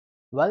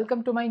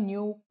Welcome to my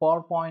new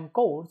PowerPoint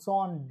course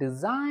on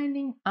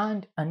designing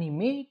and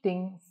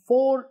animating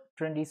 4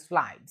 trendy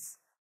slides.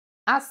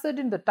 As said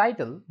in the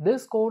title,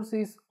 this course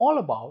is all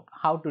about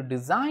how to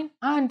design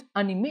and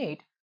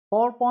animate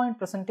PowerPoint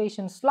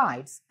presentation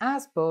slides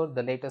as per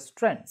the latest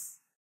trends.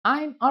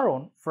 I'm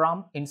Arun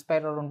from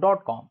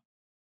inspirearun.com.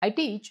 I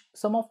teach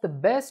some of the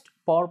best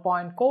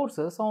PowerPoint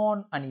courses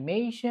on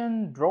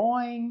animation,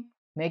 drawing,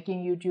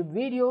 making YouTube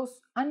videos,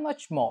 and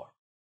much more.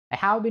 I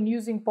have been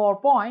using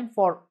PowerPoint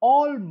for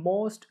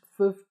almost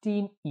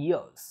 15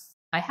 years.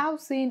 I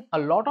have seen a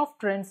lot of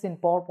trends in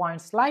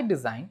PowerPoint slide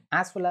design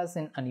as well as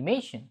in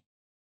animation.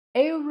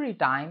 Every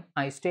time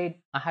I stayed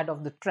ahead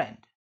of the trend.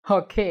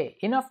 Okay,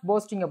 enough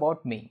boasting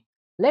about me.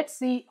 Let's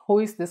see who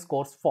is this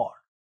course for.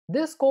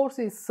 This course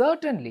is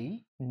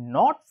certainly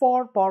not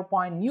for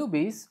PowerPoint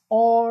newbies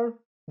or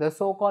the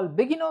so-called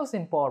beginners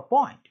in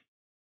PowerPoint.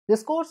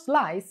 This course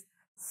lies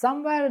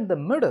somewhere in the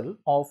middle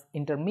of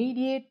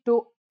intermediate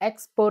to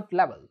expert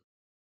level.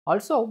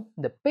 Also,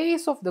 the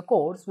pace of the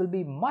course will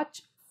be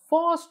much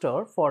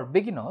faster for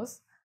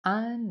beginners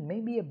and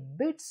maybe a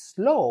bit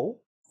slow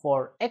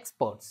for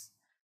experts.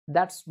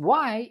 That's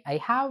why I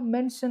have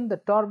mentioned the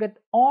target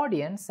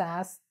audience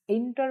as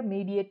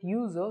intermediate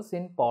users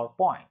in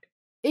PowerPoint.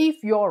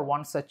 If you're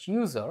one such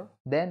user,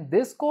 then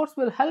this course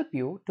will help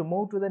you to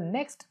move to the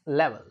next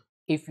level.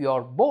 If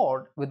you're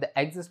bored with the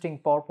existing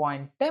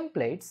PowerPoint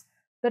templates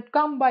that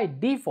come by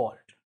default,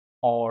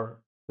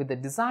 or with the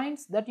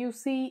designs that you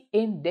see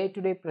in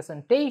day-to-day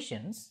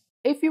presentations,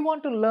 if you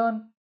want to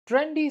learn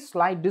trendy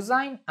slide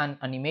design and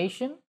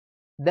animation,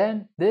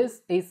 then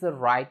this is the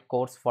right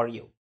course for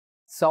you.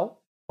 So,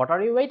 what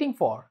are you waiting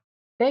for?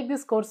 Take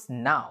this course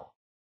now.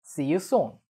 See you soon.